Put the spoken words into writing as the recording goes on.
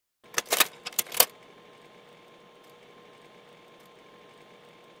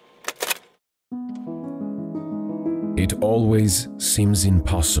It always seems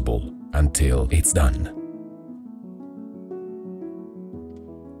impossible until it's done.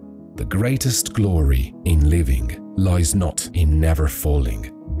 The greatest glory in living lies not in never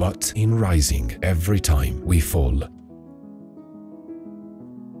falling, but in rising every time we fall.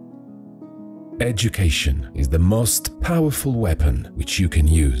 Education is the most powerful weapon which you can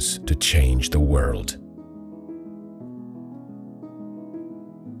use to change the world.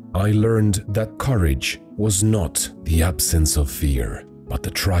 I learned that courage was not the absence of fear, but the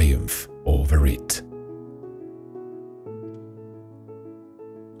triumph over it.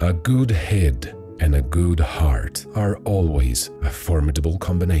 A good head and a good heart are always a formidable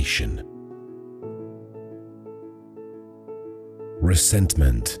combination.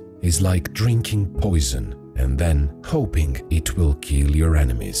 Resentment is like drinking poison and then hoping it will kill your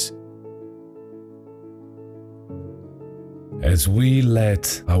enemies. As we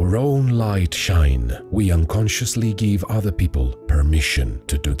let our own light shine, we unconsciously give other people permission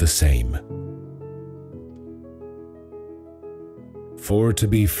to do the same. For to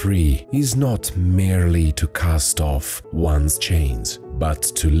be free is not merely to cast off one's chains, but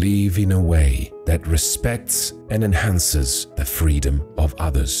to live in a way that respects and enhances the freedom of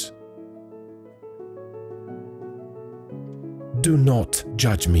others. Do not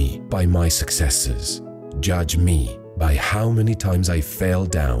judge me by my successes. Judge me by how many times I fell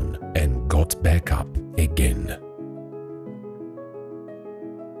down and got back up again.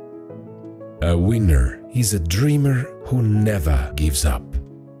 A winner is a dreamer who never gives up.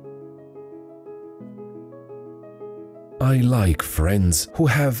 I like friends who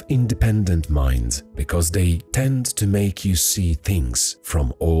have independent minds because they tend to make you see things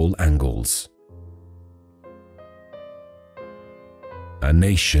from all angles. A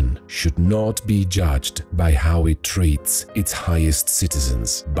nation should not be judged by how it treats its highest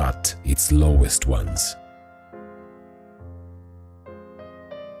citizens, but its lowest ones.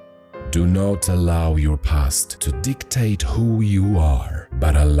 Do not allow your past to dictate who you are,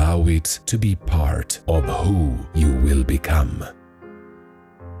 but allow it to be part of who you will become.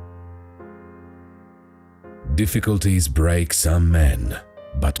 Difficulties break some men,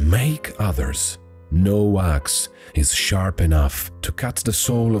 but make others. No axe is sharp enough to cut the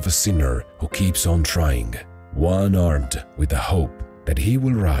soul of a sinner who keeps on trying, one-armed with the hope that he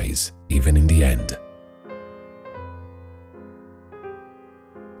will rise even in the end.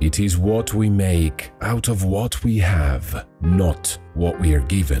 It is what we make out of what we have, not what we are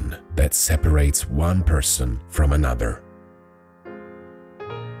given, that separates one person from another.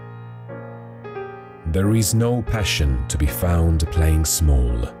 There is no passion to be found playing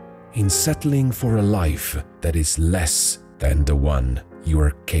small, in settling for a life that is less than the one you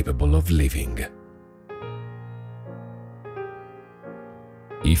are capable of living.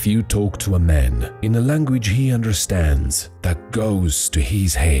 If you talk to a man in a language he understands, that goes to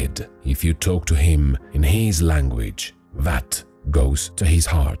his head. If you talk to him in his language, that goes to his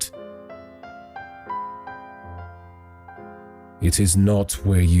heart. It is not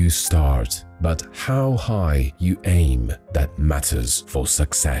where you start, but how high you aim that matters for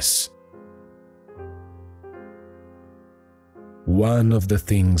success. One of the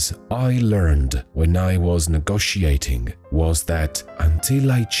things I learned when I was negotiating was that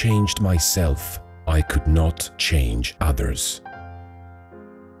until I changed myself, I could not change others.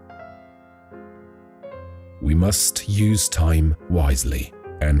 We must use time wisely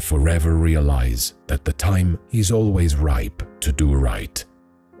and forever realize that the time is always ripe to do right.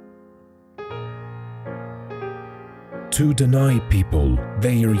 To deny people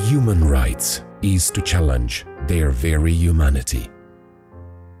their human rights is to challenge their very humanity.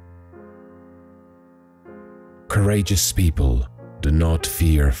 Courageous people do not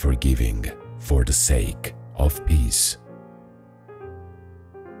fear forgiving for the sake of peace.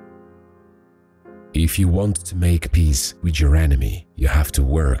 If you want to make peace with your enemy, you have to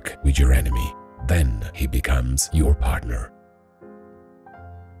work with your enemy. Then he becomes your partner.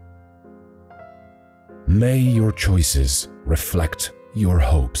 May your choices reflect your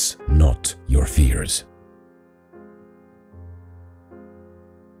hopes, not your fears.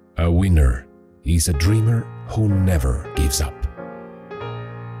 A winner is a dreamer who never gives up.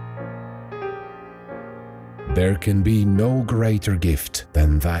 There can be no greater gift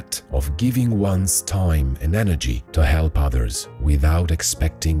than that of giving one's time and energy to help others without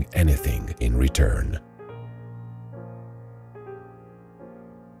expecting anything in return.